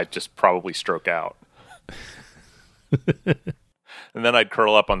 I just probably stroke out. And then I'd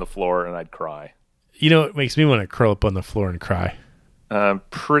curl up on the floor and I'd cry. You know what makes me want to curl up on the floor and cry?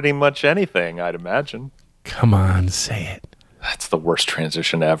 Pretty much anything, I'd imagine. Come on, say it. That's the worst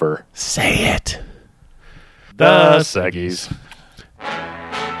transition ever. Say it. The Seggies.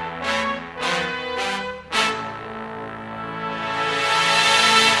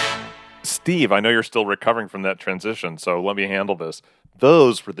 Steve, I know you're still recovering from that transition, so let me handle this.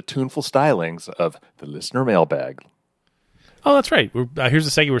 Those were the tuneful stylings of the listener mailbag. Oh, that's right. Here's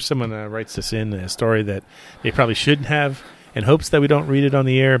a segment where someone writes us in a story that they probably shouldn't have, in hopes that we don't read it on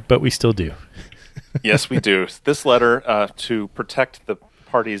the air, but we still do. Yes, we do. This letter, to protect the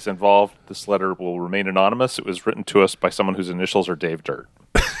parties involved, this letter will remain anonymous. It was written to us by someone whose initials are Dave Dirt.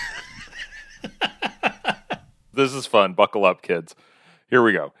 This is fun. Buckle up, kids. Here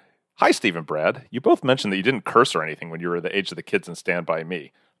we go. Hi, Steve and Brad. You both mentioned that you didn't curse or anything when you were the age of the kids in Stand By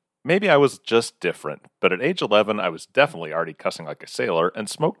Me. Maybe I was just different, but at age 11, I was definitely already cussing like a sailor and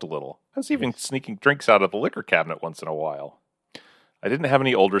smoked a little. I was even sneaking drinks out of the liquor cabinet once in a while. I didn't have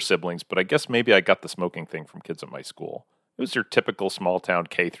any older siblings, but I guess maybe I got the smoking thing from kids at my school. It was your typical small-town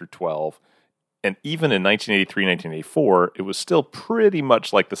K through 12, and even in 1983, 1984, it was still pretty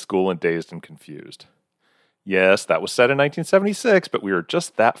much like the school in Dazed and Confused. Yes, that was set in 1976, but we were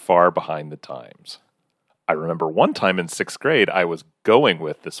just that far behind the times. I remember one time in 6th grade, I was going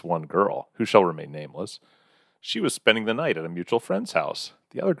with this one girl, who shall remain nameless. She was spending the night at a mutual friend's house.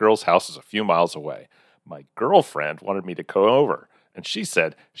 The other girl's house is a few miles away. My girlfriend wanted me to go over, and she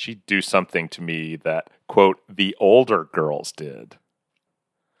said she'd do something to me that, quote, the older girls did.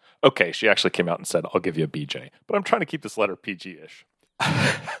 Okay, she actually came out and said, I'll give you a BJ, but I'm trying to keep this letter PG-ish.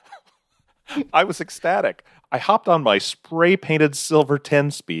 I was ecstatic. I hopped on my spray-painted silver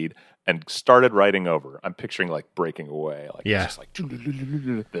 10-speed and started riding over. I'm picturing like breaking away. Like, yeah. It's just like,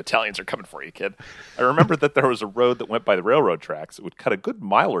 the Italians are coming for you, kid. I remember that there was a road that went by the railroad tracks. It would cut a good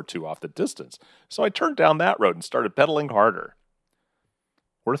mile or two off the distance. So I turned down that road and started pedaling harder.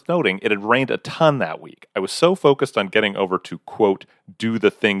 Worth noting, it had rained a ton that week. I was so focused on getting over to, quote, do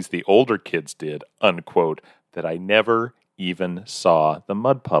the things the older kids did, unquote, that I never even saw the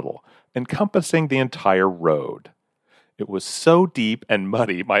mud puddle encompassing the entire road. It was so deep and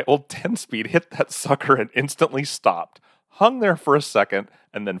muddy, my old 10-speed hit that sucker and instantly stopped, hung there for a second,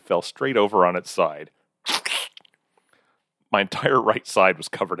 and then fell straight over on its side. My entire right side was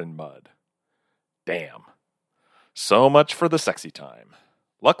covered in mud. Damn. So much for the sexy time.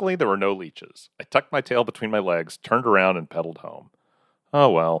 Luckily, there were no leeches. I tucked my tail between my legs, turned around, and pedaled home. Oh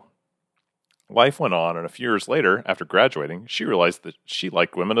well. Life went on, and a few years later, after graduating, she realized that she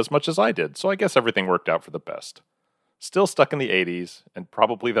liked women as much as I did, so I guess everything worked out for the best. Still stuck in the 80s, and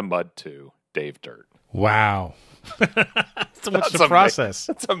probably the mud too. Dave Dirt. Wow. So much to process.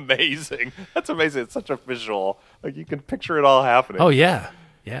 That's amazing. That's amazing. It's such a visual. Like, you can picture it all happening. Oh, yeah.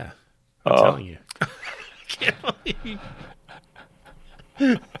 Yeah. I'm telling you. I can't believe.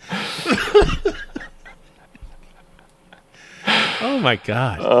 Oh, my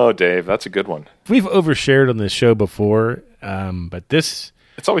God. Oh, Dave, that's a good one. We've overshared on this show before, but this...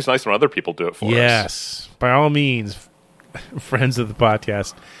 It's always nice when other people do it for us. Yes. By all means, friends of the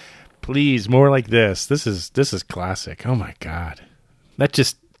podcast, please, more like this. This is classic. Oh, my God. That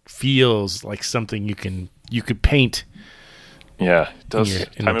just feels like something you could paint. Yeah, it does. in Time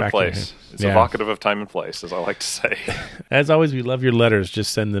the and back of your place. head. It's Yeah. evocative of time and place, as I like to say. As always, we love your letters.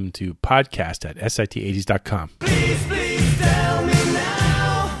 Just send them to podcast@sit80s.com. Please, please tell me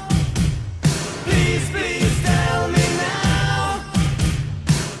now. Please tell me now.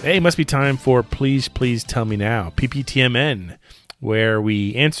 Hey, it must be time for Please Tell Me Now, PPTMN, where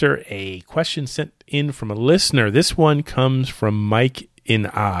we answer a question sent in from a listener. This one comes from Mike in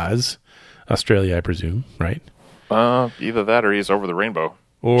Oz, Australia, I presume, right? Either that or he's over the rainbow.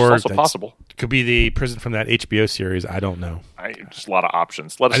 Or it's also possible. Could be the person from that HBO series. I don't know. Just a lot of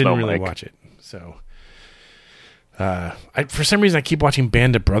options. Let us I know, didn't really Mike. watch it. So, for some reason, I keep watching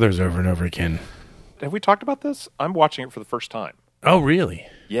Band of Brothers over and over again. Have we talked about this? I'm watching it for the first time. Oh, really?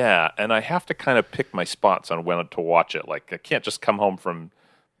 Yeah, and I have to kind of pick my spots on when to watch it. Like, I can't just come home from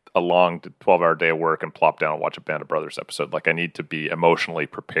a long 12-hour day of work and plop down and watch a Band of Brothers episode. Like, I need to be emotionally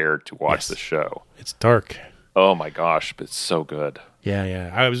prepared to watch the show. It's dark. Oh my gosh, but it's so good.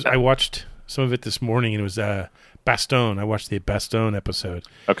 Yeah. I watched some of it this morning, and it was Bastogne. I watched the Bastogne episode.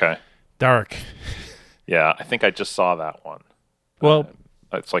 Okay. Dark. Yeah, I think I just saw that one. Well,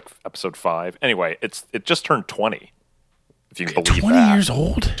 it's like episode 5. Anyway, it just turned 20. If you can believe 20 that. years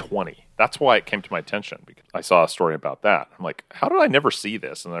old? 20. That's why it came to my attention, because I saw a story about that. I'm like, how did I never see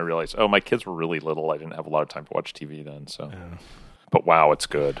this? And then I realized, my kids were really little. I didn't have a lot of time to watch TV then. So, But wow, it's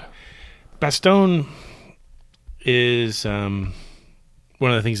good. Bastogne is one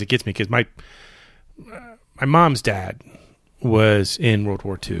of the things that gets me, because my mom's dad was in World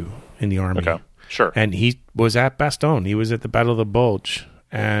War II in the Army. Okay, sure. And he was at Bastogne. He was at the Battle of the Bulge.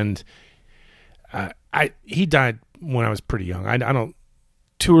 And he died when I was pretty young. I don't,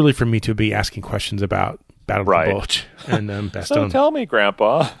 too early for me to be asking questions about Battle of the Bulge and Bastogne. So tell me,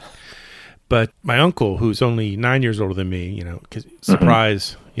 Grandpa. But my uncle, who's only 9 years older than me, cause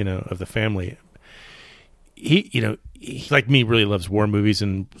surprise, of the family, he like me, really loves war movies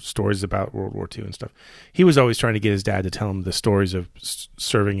and stories about World War II and stuff. He was always trying to get his dad to tell him the stories of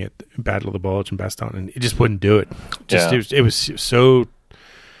serving at Battle of the Bulge and Bastogne, and it just wouldn't do it. It was so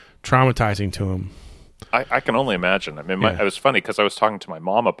traumatizing to him. I can only imagine. I mean, it was funny because I was talking to my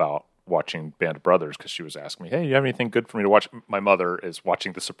mom about watching Band of Brothers, because she was asking me, hey, you have anything good for me to watch? My mother is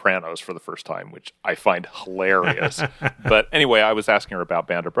watching The Sopranos for the first time, which I find hilarious. But anyway, I was asking her about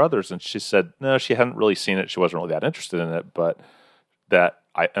Band of Brothers, and she said, no, she hadn't really seen it. She wasn't really that interested in it. But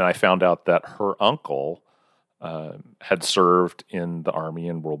I found out that her uncle had served in the Army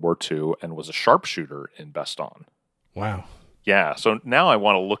in World War II and was a sharpshooter in Bastogne. Wow. Yeah, so now I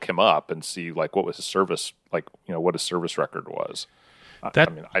want to look him up and see what was his service, what his service record was.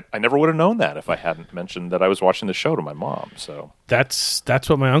 I never would have known that if I hadn't mentioned that I was watching the show to my mom. So that's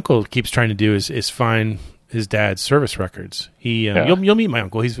what my uncle keeps trying to do is find his dad's service records. You'll meet my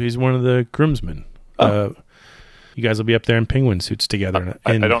uncle. He's one of the groomsmen. You guys will be up there in penguin suits together.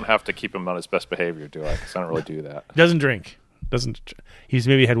 I don't have to keep him on his best behavior, do I? Because I don't really do that. Doesn't drink. He's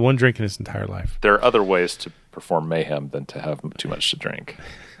maybe had one drink in his entire life. There are other ways to perform mayhem than to have too much to drink.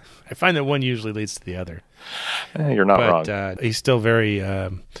 I find that one usually leads to the other. You're not wrong. But he's still very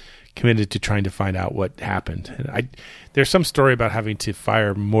committed to trying to find out what happened. And there's some story about having to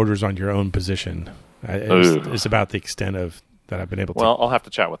fire mortars on your own position. It's about the extent of that I've been able to. Well, I'll have to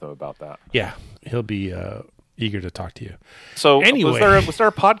chat with him about that. Yeah, he'll be eager to talk to you. So anyway, was there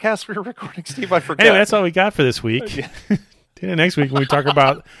a podcast we were recording, Steve? I forgot. Anyway, that's all we got for this week. Next week when we talk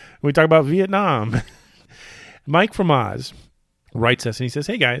about Vietnam. Mike from Oz writes us and he says,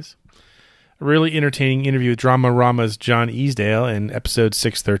 "Hey guys, a really entertaining interview with Drama Rama's John Easdale in episode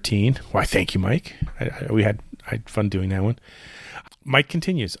 613. Why, thank you, Mike. I had fun doing that one." Mike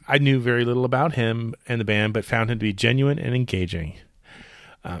continues, "I knew very little about him and the band, but found him to be genuine and engaging.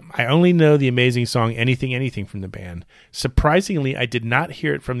 I only know the amazing song Anything Anything from the band. Surprisingly, I did not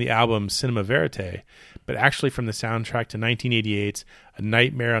hear it from the album Cinema Verite, but actually from the soundtrack to 1988's A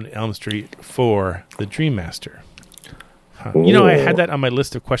Nightmare on Elm Street 4, The Dream Master." I had that on my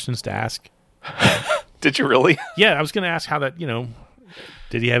list of questions to ask. Did you really? Yeah, I was going to ask how that,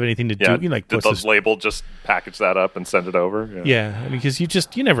 did he have anything to do? Did the label just package that up and send it over? Yeah, because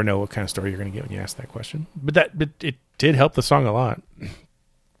you never know what kind of story you're going to get when you ask that question. But it did help the song a lot.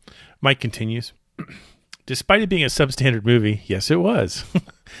 Mike continues, "Despite it being a substandard movie, yes, it was.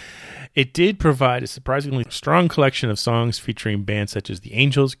 It did provide a surprisingly strong collection of songs featuring bands such as The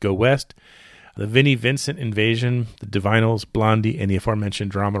Angels, Go West, the Vinnie Vincent Invasion, the Divinyls, Blondie, and the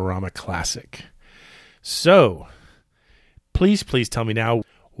aforementioned Drama Rama classic. So, please tell me now,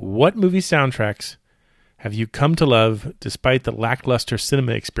 what movie soundtracks have you come to love despite the lackluster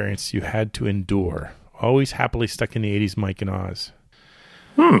cinema experience you had to endure? Always happily stuck in the 80s, Mike and Oz."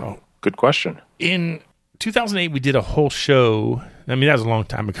 Good question. In 2008, we did a whole show. I mean, that was a long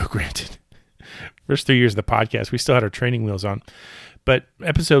time ago, granted. First 3 years of the podcast, we still had our training wheels on. But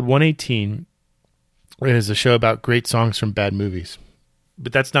episode 118 is a show about great songs from bad movies.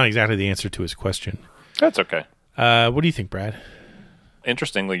 But that's not exactly the answer to his question. That's okay. What do you think, Brad?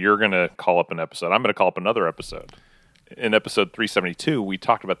 Interestingly, you're going to call up an episode. I'm going to call up another episode. In episode 372, we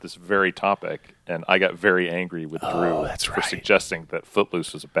talked about this very topic, and I got very angry with Drew for suggesting that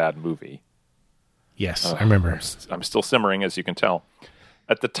Footloose was a bad movie. Yes, I remember. I'm still simmering, as you can tell.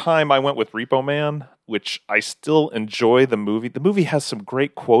 At the time, I went with Repo Man, which I still enjoy the movie. The movie has some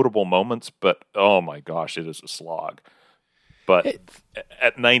great quotable moments, but oh my gosh, it is a slog. But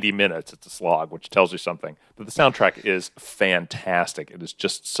at 90 minutes, it's a slog, which tells you something. But the soundtrack is fantastic. It is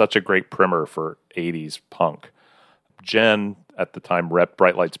just such a great primer for 80s punk. Jen, at the time, repped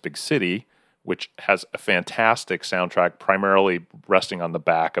Bright Lights, Big City, which has a fantastic soundtrack, primarily resting on the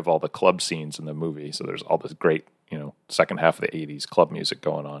back of all the club scenes in the movie. So there's all this great, second half of the 80s club music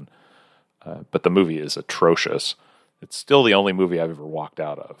going on. But the movie is atrocious. It's still the only movie I've ever walked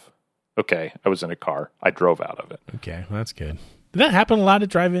out of. Okay, I was in a car. I drove out of it. Okay, well, that's good. Did that happen a lot at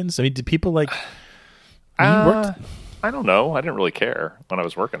drive-ins? I mean, did people you worked? I don't know. I didn't really care when I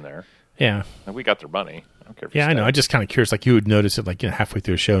was working there. Yeah. And we got their money. I don't care if Yeah, I know. I just kind of curious. Like, you would notice it halfway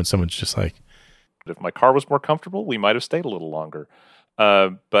through a show and someone's just like... If my car was more comfortable, we might have stayed a little longer.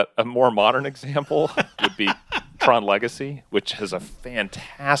 But a more modern example would be Tron Legacy, which has a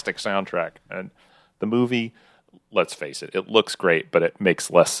fantastic soundtrack. And the movie, let's face it looks great, but it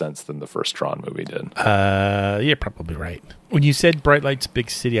makes less sense than the first Tron movie did. You're probably right. When you said Bright Lights, Big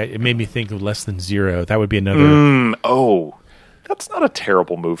City, it made me think of Less Than Zero. That would be another... That's not a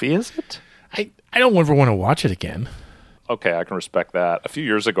terrible movie, is it? I don't ever want to watch it again. Okay, I can respect that. A few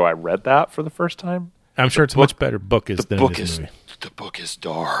years ago, I read that for the first time. I'm sure it's a much better book than it is movie. The book is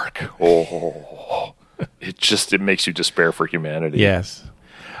dark. Oh, it makes you despair for humanity. Yes.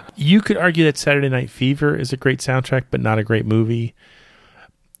 You could argue that Saturday Night Fever is a great soundtrack, but not a great movie.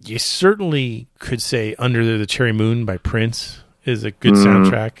 You certainly could say Under the Cherry Moon by Prince is a good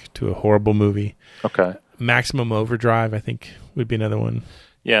soundtrack to a horrible movie. Okay. Maximum Overdrive, I think, would be another one.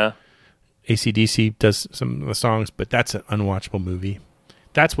 Yeah. AC/DC does some of the songs, but that's an unwatchable movie.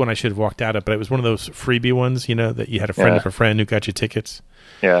 That's one I should have walked out of, but it was one of those freebie ones, that you had a friend of a friend who got you tickets.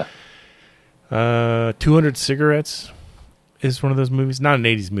 Yeah. 200 Cigarettes is one of those movies. Not an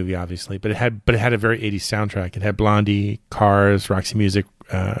 80s movie, obviously, but it had a very 80s soundtrack. It had Blondie, Cars, Roxy Music,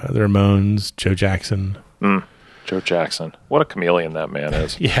 the Ramones, Joe Jackson. Joe Jackson. What a chameleon that man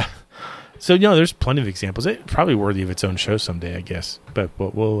is. Yeah. So, there's plenty of examples. It's probably worthy of its own show someday, I guess. But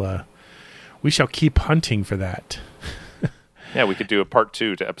we shall keep hunting for that. Yeah, we could do a part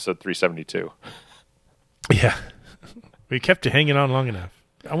 2 to episode 372. Yeah. We kept it hanging on long enough.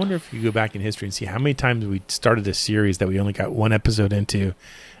 I wonder if you go back in history and see how many times we started a series that we only got one episode into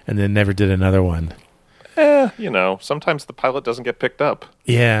and then never did another one. Sometimes the pilot doesn't get picked up.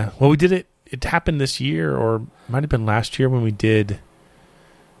 Yeah. Well, we did it. It happened this year, or might have been last year when we did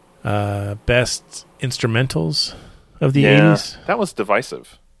best instrumentals of the 80s. That was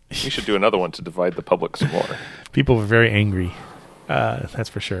divisive. We should do another one to divide the public some more. People were very angry. That's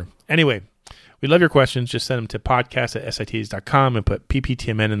for sure. Anyway, we love your questions. Just send them to podcast@sits.com and put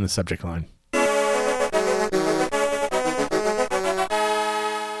PPTMN in the subject line.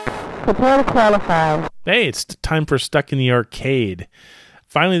 Prepare to qualify. Hey, it's time for Stuck in the Arcade.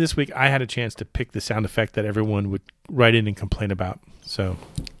 Finally, this week, I had a chance to pick the sound effect that everyone would write in and complain about. So,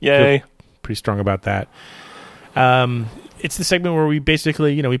 yay. Pretty strong about that. It's the segment where we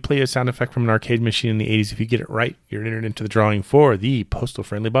basically, we play a sound effect from an arcade machine in the 80s. If you get it right, you're entered into the drawing for the Postal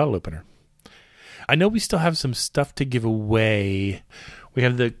Friendly Bottle Opener. I know we still have some stuff to give away. We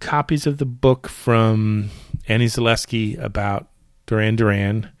have the copies of the book from Annie Zaleski about Duran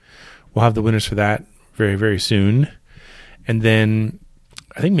Duran. We'll have the winners for that very, very soon. And then,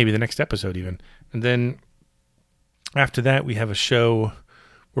 I think maybe the next episode even. And then, after that, we have a show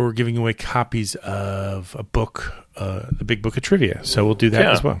where we're giving away copies of a book, the Big Book of Trivia. So we'll do that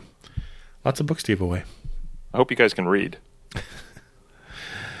as well. Lots of books to give away. I hope you guys can read.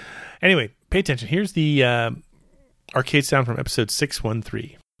 Anyway, pay attention. Here's the arcade sound from episode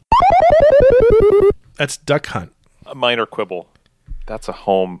 613. That's Duck Hunt. A minor quibble. That's a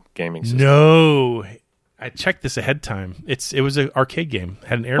home gaming system. No. I checked this ahead of time. It was an arcade game.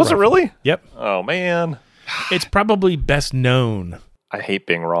 Had an air Was rifle. it really? Yep. Oh, man. It's probably best known. I hate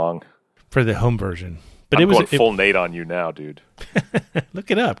being wrong. For the home version. But I'm it was going full Nate on you now, dude.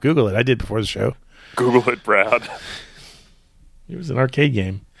 Look it up. Google it. I did before the show. Google it, Brad. It was an arcade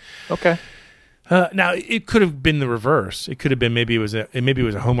game. Okay. Now it could have been the reverse. It could have been maybe it was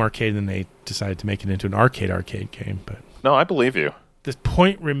a home arcade, and then they decided to make it into an arcade game. But No, I believe you. the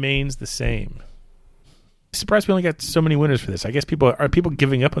point remains the same. I'm surprised we only got so many winners for this. I guess people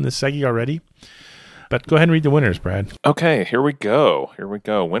giving up on this Segi already. But go ahead and read the winners, Brad. Okay, here we go.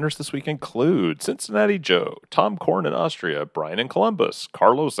 Winners this week include Cincinnati Joe, Tom Korn in Austria, Brian in Columbus,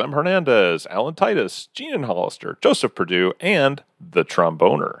 Carlos M. Hernandez, Alan Titus, Gene in Hollister, Joseph Perdue, and the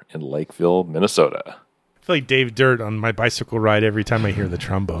Tromboner in Lakeville, Minnesota. I feel like Dave Dirt on my bicycle ride every time I hear the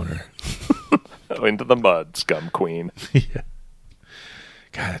Tromboner. Into the mud, scum queen. Yeah.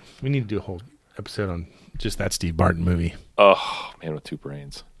 God, we need to do a whole episode on just that Steve Martin movie. Oh, man with two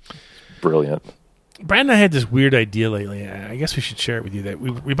brains. Brilliant. Brad and I had this weird idea lately. I guess we should share it with you that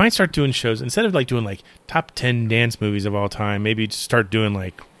we might start doing shows instead of doing top 10 dance movies of all time. Maybe just start doing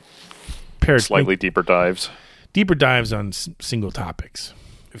slightly deeper dives on single topics.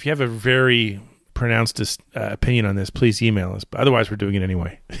 If you have a very pronounced opinion on this, please email us. But otherwise, we're doing it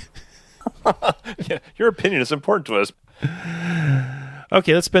anyway. Yeah, your opinion is important to us.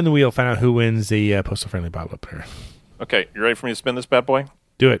 Okay, let's spin the wheel. Find out who wins the postal friendly bottle opener. Okay, you ready for me to spin this bad boy?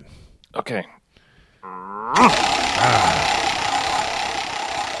 Do it. Okay.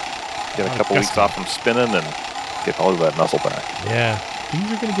 Get a couple weeks off from spinning and get all of that muscle back. Yeah,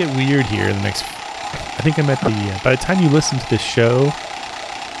 things are going to get weird here in the next. I think I'm at the. By the time you listen to this show,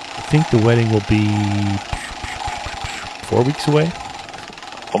 I think the wedding will be 4 weeks away.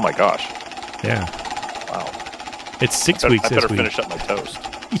 Oh my gosh! Yeah. Wow. It's 6 weeks. I better this week. finish up my toast.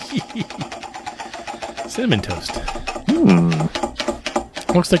 Cinnamon toast.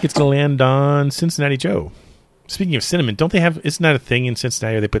 Looks like it's going to land on Cincinnati Joe. Speaking of cinnamon, don't they have? Isn't that a thing in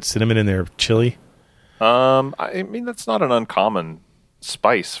Cincinnati where they put cinnamon in their chili? I mean, that's not an uncommon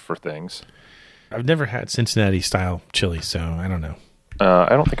spice for things. I've never had Cincinnati style chili, so I don't know.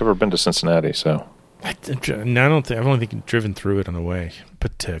 I don't think I've ever been to Cincinnati, so. I don't think I've only driven through it on the way,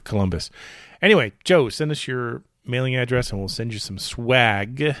 but to Columbus. Anyway, Joe, send us your mailing address and we'll send you some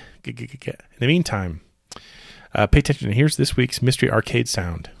swag. In the meantime, pay attention. Here's this week's Mystery Arcade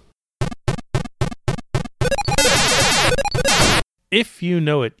sound. If you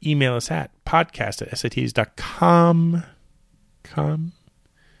know it, email us at podcast@sits.com.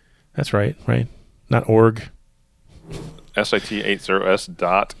 That's right? Not org.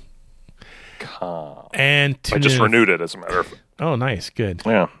 SIT80s.com. And I just renewed it, as a matter of fact. Oh, nice. Good.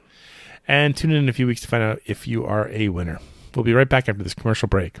 Yeah. And tune in a few weeks to find out if you are a winner. We'll be right back after this commercial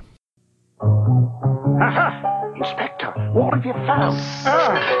break. Aha! Inspector, what have you found?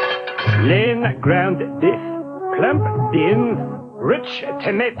 Plain ground beef, plump beans, rich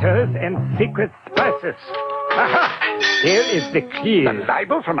tomatoes, and secret spices. Aha! Here is the key. The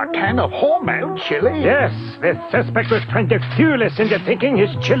label from a can of homemade chili? Yes, the suspect was trying to fool us into thinking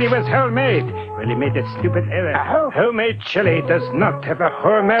his chili was homemade. Well, he made a stupid error. Homemade chili does not have a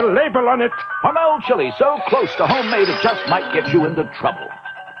Hormel label on it. Hormel chili, so close to homemade it just might get you into trouble.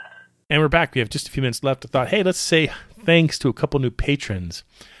 And we're back. We have just a few minutes left. I thought, hey, let's say thanks to a couple new patrons.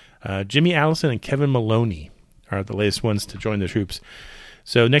 Jimmy Allison and Kevin Maloney are the latest ones to join the troops.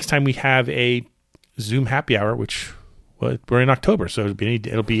 So next time we have a Zoom happy hour, which we're in October, so it'll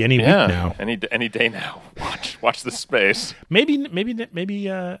be any week now. Any day now. Watch this space. Maybe. I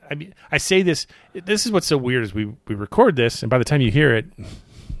mean, I say this. This is what's so weird is we record this, and by the time you hear it,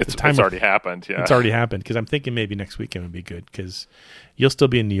 it's already happened. Yeah, it's already happened. Because I'm thinking maybe next weekend would be good because you'll still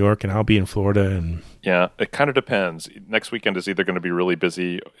be in New York and I'll be in Florida, and yeah, it kind of depends. Next weekend is either going to be really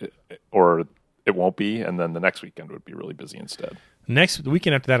busy or it won't be, and then the next weekend would be really busy instead. The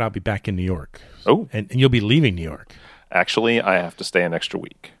weekend after that, I'll be back in New York. Oh, and you'll be leaving New York. Actually, I have to stay an extra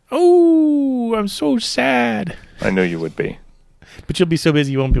week. Oh, I'm so sad. I knew you would be. But you'll be so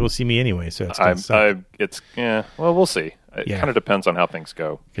busy you won't be able to see me anyway. So well, we'll see. It kind of depends on how things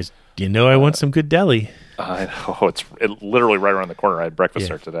go. Because I want some good deli. I know it's literally right around the corner. I had breakfast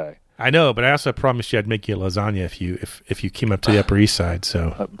there today. I know, but I also promised you I'd make you a lasagna if you came up to the Upper East Side.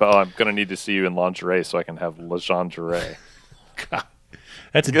 So, well, I'm going to need to see you in lingerie so I can have lasagna. God.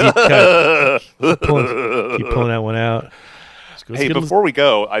 That's a deep cut. Keep pulling that one out. Hey, before we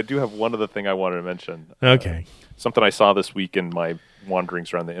go, I do have one other thing I wanted to mention. Okay. Something I saw this week in my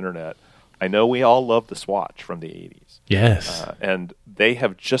wanderings around the internet. I know we all love the Swatch from the 80s. Yes. And they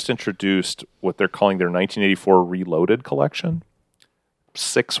have just introduced what they're calling their 1984 Reloaded collection.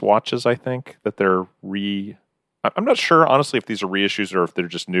 6 watches, I think, that they're I'm not sure, honestly, if these are reissues or if they're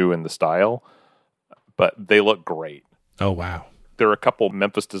just new in the style, but they look great. Oh, wow. There are a couple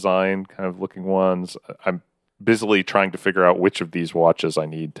Memphis design kind of looking ones. I'm busily trying to figure out which of these watches I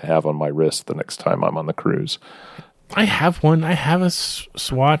need to have on my wrist the next time I'm on the cruise. I have one. I have a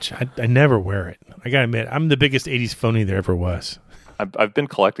Swatch. I never wear it. I gotta admit, I'm the biggest 80s phony there ever was. I've been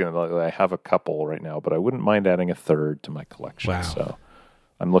collecting them. I have a couple right now, but I wouldn't mind adding a third to my collection. Wow. So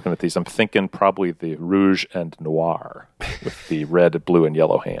I'm looking at these. I'm thinking probably the Rouge and Noir with the red, blue, and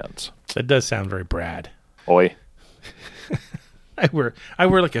yellow hands. That does sound very Brad. Oi. I wear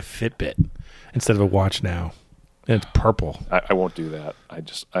like a Fitbit instead of a watch now. And it's purple. I won't do that.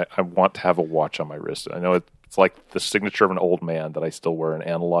 I want to have a watch on my wrist. I know it's like the signature of an old man that I still wear an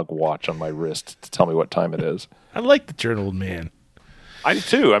analog watch on my wrist to tell me what time it is. I like that you're an old man. I do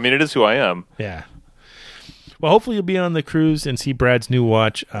too. I mean, it is who I am. Yeah. Well, hopefully you'll be on the cruise and see Brad's new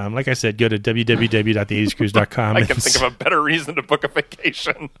watch. Like I said, go to www.the80screws.com. I can think of a better reason to book a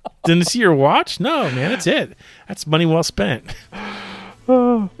vacation. Didn't see your watch? No, man, that's it. That's money well spent.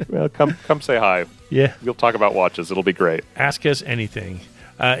 Well, come say hi. Yeah. We'll talk about watches. It'll be great. Ask us anything.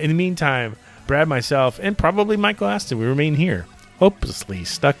 In the meantime, Brad, myself, and probably Michael Aston, we remain here, hopelessly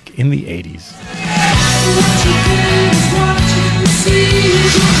stuck in the 80s.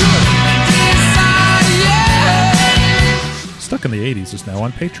 Stuck in the 80s is now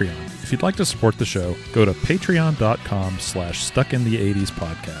on Patreon. If you'd like to support the show, go to patreon.com/stuckintheeighties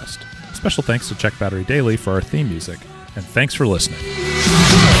podcast. Special thanks to Check Battery Daily for our theme music, and thanks for listening.